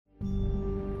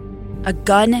a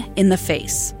gun in the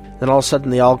face. Then all of a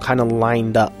sudden, they all kind of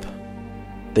lined up.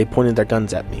 They pointed their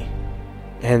guns at me.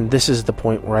 And this is the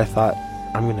point where I thought,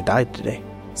 I'm going to die today.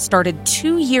 Started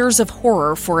 2 years of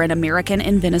horror for an American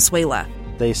in Venezuela.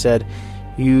 They said,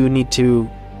 you need to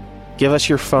give us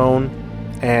your phone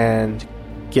and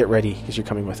get ready because you're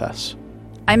coming with us.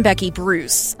 I'm Becky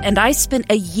Bruce, and I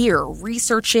spent a year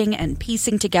researching and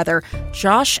piecing together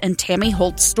Josh and Tammy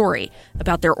Holt's story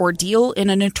about their ordeal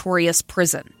in a notorious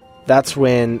prison. That's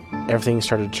when everything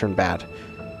started to turn bad.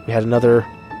 We had another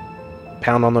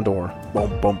pound on the door.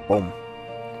 Boom, boom, boom.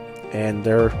 And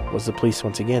there was the police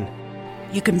once again.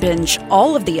 You can binge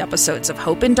all of the episodes of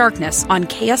Hope in Darkness on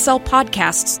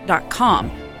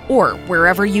KSLpodcasts.com or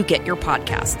wherever you get your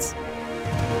podcasts.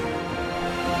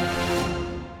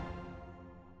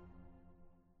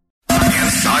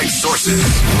 Inside Sources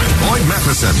with Boyd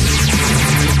Matheson.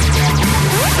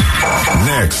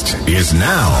 Next is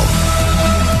Now.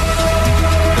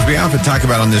 As we often talk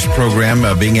about on this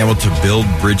program, being able to build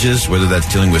bridges, whether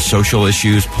that's dealing with social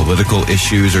issues, political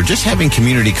issues, or just having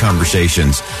community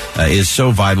conversations, is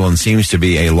so vital and seems to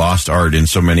be a lost art in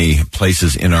so many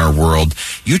places in our world.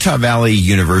 Utah Valley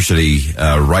University,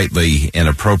 rightly and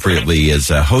appropriately, is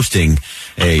hosting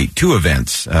two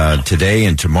events today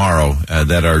and tomorrow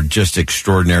that are just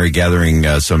extraordinary, gathering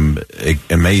some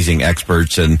amazing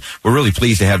experts. And we're really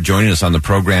pleased to have joining us on the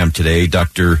program today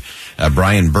Dr.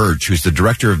 Brian Birch, who's the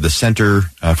director of the Center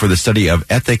for the Study of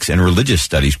Ethics and Religious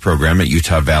Studies program at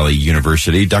Utah Valley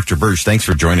University. Dr. Birch, thanks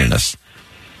for joining us.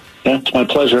 Yeah, it's my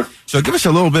pleasure. So give us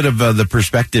a little bit of the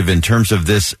perspective in terms of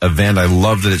this event. I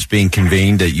love that it's being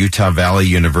convened at Utah Valley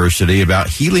University about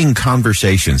healing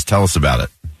conversations. Tell us about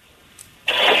it.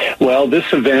 Well,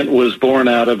 this event was born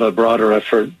out of a broader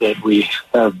effort that we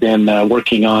have been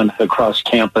working on across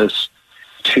campus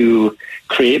to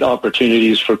create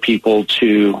opportunities for people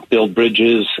to build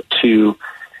bridges, to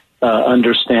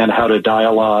understand how to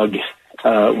dialogue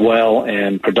well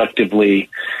and productively.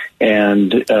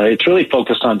 And it's really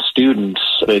focused on students,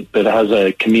 but has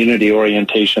a community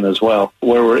orientation as well,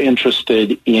 where we're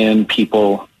interested in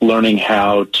people learning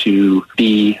how to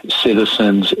be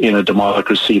citizens in a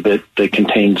democracy that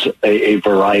contains a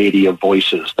variety of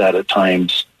voices that at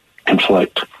times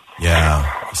conflict.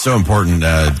 Yeah, so important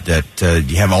that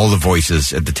you have all the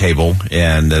voices at the table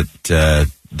and that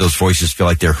those voices feel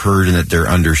like they're heard and that they're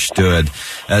understood.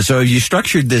 So you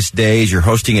structured this day as you're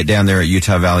hosting it down there at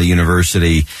Utah Valley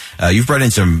University. You've brought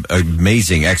in some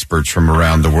amazing experts from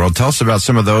around the world. Tell us about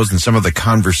some of those and some of the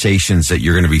conversations that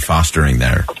you're going to be fostering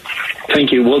there.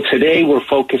 Thank you. Well, today we're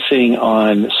focusing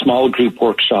on small group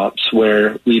workshops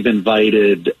where we've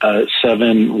invited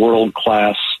 7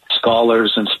 world-class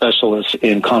scholars and specialists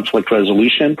in conflict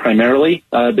resolution primarily,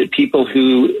 but people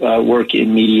who work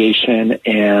in mediation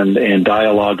and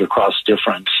dialogue across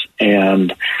difference.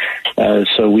 And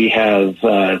so we have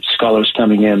scholars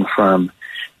coming in from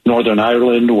Northern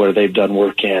Ireland, where they've done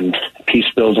work in peace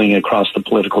building across the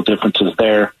political differences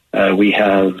there. We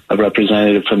have a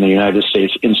representative from the United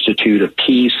States Institute of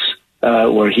Peace,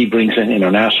 where he brings an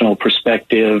international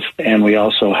perspective, and we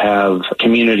also have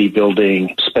community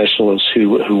building specialists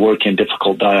who work in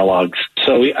difficult dialogues.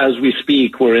 So as we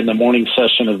speak, we're in the morning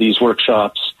session of these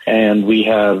workshops, and we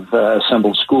have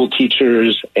assembled school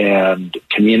teachers and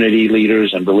community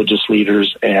leaders and religious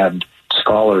leaders and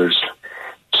scholars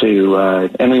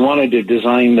and we wanted to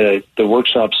design the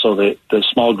workshops so that the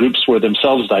small groups were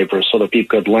themselves diverse, so that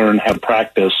people could learn how to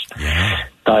practice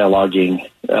dialoguing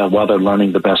while they're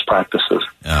learning the best practices.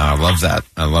 I love that.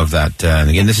 I love that. And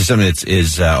again, this is something that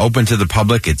is open to the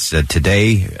public. It's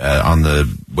today on the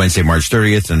Wednesday, March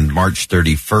 30th and March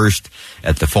 31st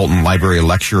at the Fulton Library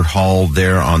Lecture Hall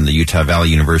there on the Utah Valley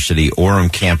University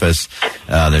Orem campus.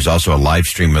 There's also a live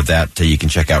stream of that you can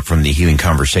check out from the Healing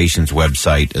Conversations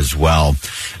website as well.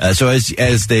 So as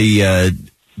the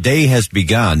day has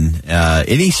begun,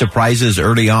 any surprises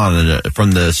early on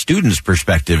from the students'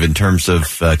 perspective in terms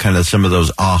of kind of some of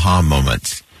those aha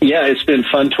moments? Yeah, it's been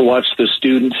fun to watch the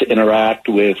students interact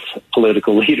with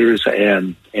political leaders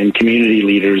and community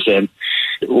leaders. And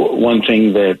one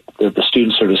thing that the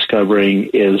students are discovering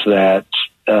is that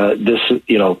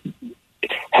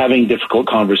having difficult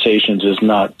conversations is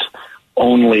not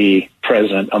only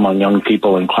present among young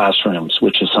people in classrooms,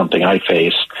 which is something I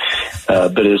face,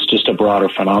 but it's just a broader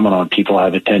phenomenon. People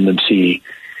have a tendency,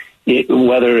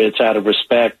 whether it's out of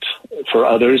respect for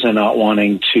others and not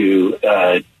wanting to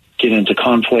get into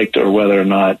conflict, or whether or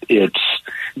not it's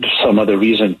some other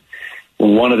reason.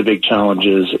 One of the big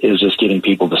challenges is just getting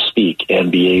people to speak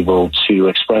and be able to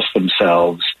express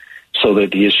themselves so that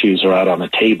the issues are out on the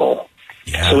table.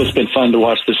 Yeah. So it's been fun to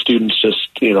watch the students just,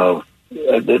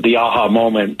 the aha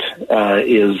moment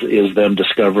is them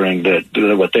discovering that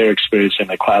what they're experiencing in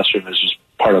the classroom is just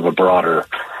part of a broader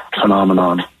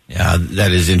phenomenon. Yeah,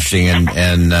 that is interesting,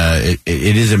 and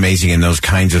it is amazing in those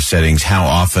kinds of settings how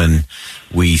often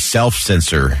we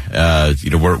self-censor.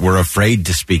 We're afraid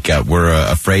to speak up. We're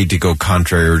afraid to go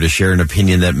contrary or to share an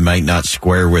opinion that might not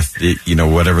square with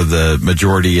whatever the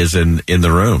majority is in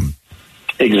the room.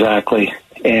 Exactly,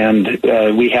 and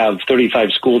we have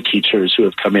 35 school teachers who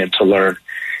have come in to learn,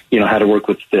 how to work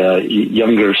with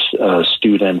younger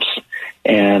students.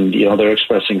 And, they're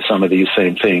expressing some of these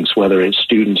same things, whether it's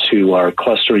students who are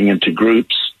clustering into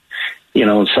groups,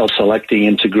 self-selecting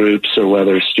into groups, or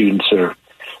whether students are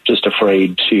just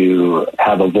afraid to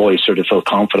have a voice or to feel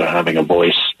confident having a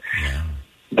voice.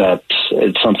 Yeah.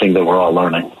 It's something that we're all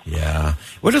learning. Yeah.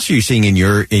 What else are you seeing in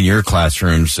your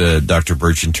classrooms, Dr.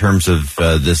 Birch, in terms of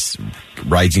this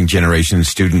rising generation of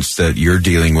students that you're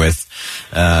dealing with,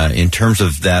 in terms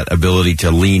of that ability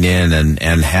to lean in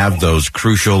and have those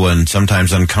crucial and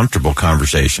sometimes uncomfortable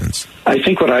conversations? I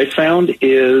think what I found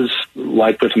is,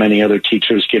 like with many other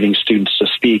teachers, getting students to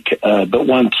speak. But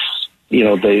once,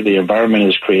 the environment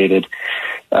is created,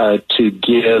 to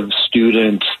give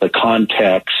students the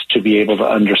context to be able to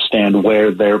understand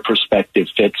where their perspective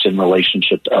fits in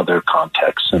relationship to other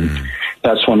contexts. And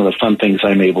that's one of the fun things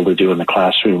I'm able to do in the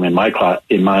classroom in my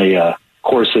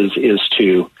courses, is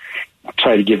to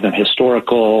try to give them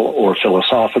historical or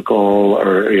philosophical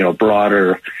or,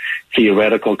 broader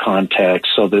theoretical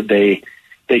context so that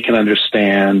they can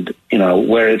understand,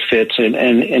 where it fits and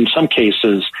in some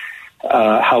cases,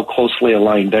 how closely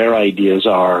aligned their ideas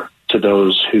are to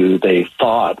those who they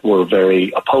thought were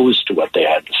very opposed to what they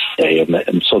had to say.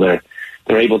 And so they're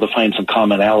able to find some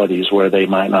commonalities where they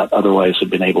might not otherwise have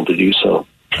been able to do so.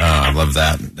 Oh, I love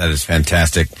that. That is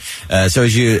fantastic. So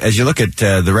as you look at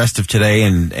the rest of today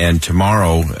and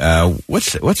tomorrow,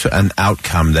 what's an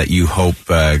outcome that you hope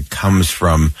comes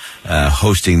from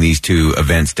hosting these two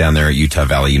events down there at Utah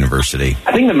Valley University?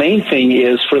 I think the main thing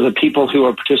is for the people who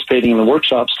are participating in the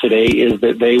workshops today is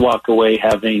that they walk away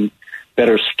having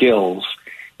better skills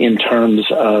in terms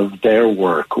of their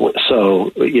work.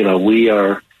 So, we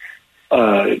are,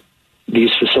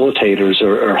 these facilitators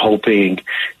are hoping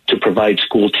to provide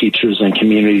school teachers and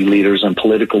community leaders and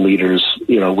political leaders,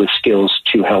 with skills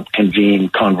to help convene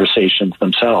conversations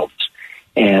themselves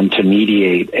and to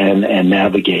mediate and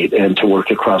navigate and to work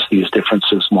across these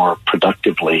differences more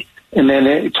productively. And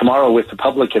then tomorrow with the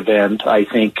public event, I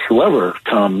think whoever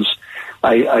comes,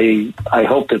 I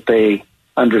hope that they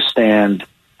understand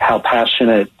how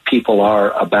passionate people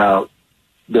are about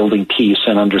building peace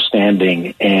and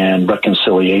understanding and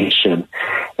reconciliation,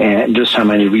 and just how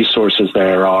many resources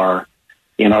there are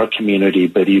in our community,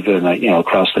 but even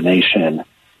across the nation,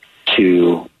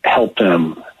 to help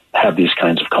them have these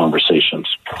kinds of conversations.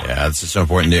 Yeah, it's so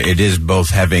important. It is both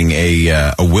having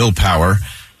a willpower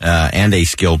and a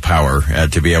skill power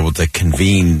to be able to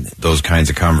convene those kinds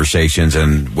of conversations,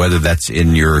 and whether that's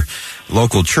in your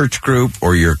local church group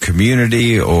or your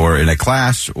community or in a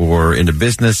class or in a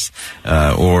business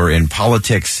or in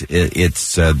politics,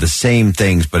 it's the same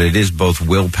things, but it is both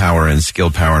willpower and skill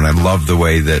power. And I love the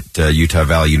way that Utah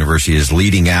Valley University is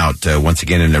leading out once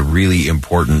again in a really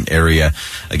important area.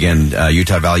 Again,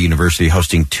 Utah Valley University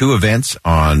hosting two events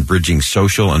on bridging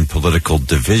social and political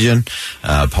division.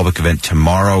 Public event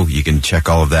tomorrow. You can check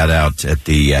all of that out at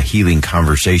the Healing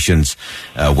Conversations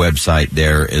website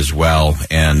there as well.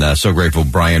 And so grateful,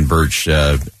 Brian Birch,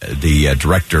 the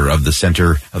director of the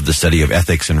Center of the Study of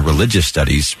Ethics and Religious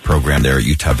Studies program there at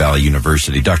Utah Valley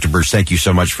University. Dr. Birch, thank you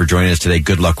so much for joining us today.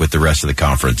 Good luck with the rest of the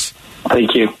conference.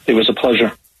 Thank you. It was a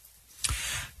pleasure.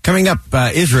 Coming up,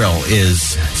 Israel is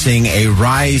seeing a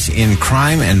rise in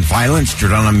crime and violence.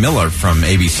 Jordana Miller from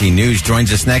ABC News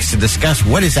joins us next to discuss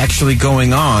what is actually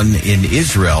going on in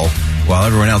Israel while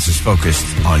everyone else is focused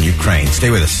on Ukraine.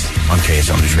 Stay with us on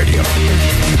KSL News Radio.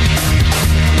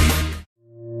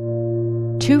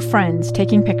 Two friends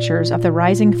taking pictures of the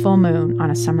rising full moon on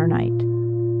a summer night.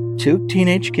 Two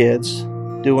teenage kids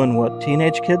doing what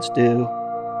teenage kids do.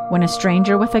 When a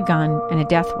stranger with a gun and a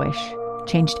death wish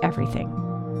changed everything.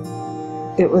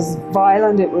 It was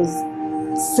violent, it was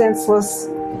senseless,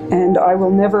 and I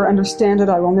will never understand it,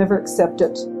 I will never accept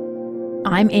it.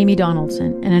 I'm Amy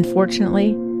Donaldson, and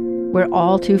unfortunately, we're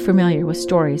all too familiar with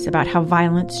stories about how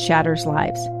violence shatters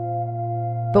lives.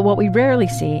 But what we rarely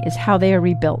see is how they are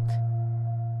rebuilt.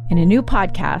 In a new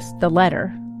podcast, The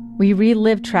Letter, we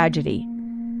relive tragedy,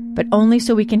 but only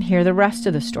so we can hear the rest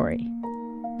of the story.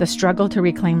 The struggle to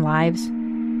reclaim lives,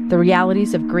 the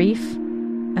realities of grief,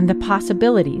 and the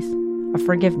possibilities of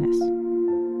forgiveness.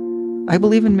 I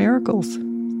believe in miracles.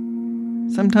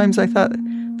 Sometimes I thought,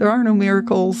 there are no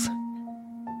miracles.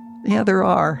 Yeah, there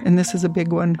are, and this is a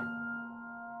big one.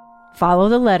 Follow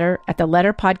The Letter at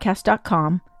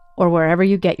theletterpodcast.com or wherever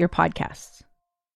you get your podcasts.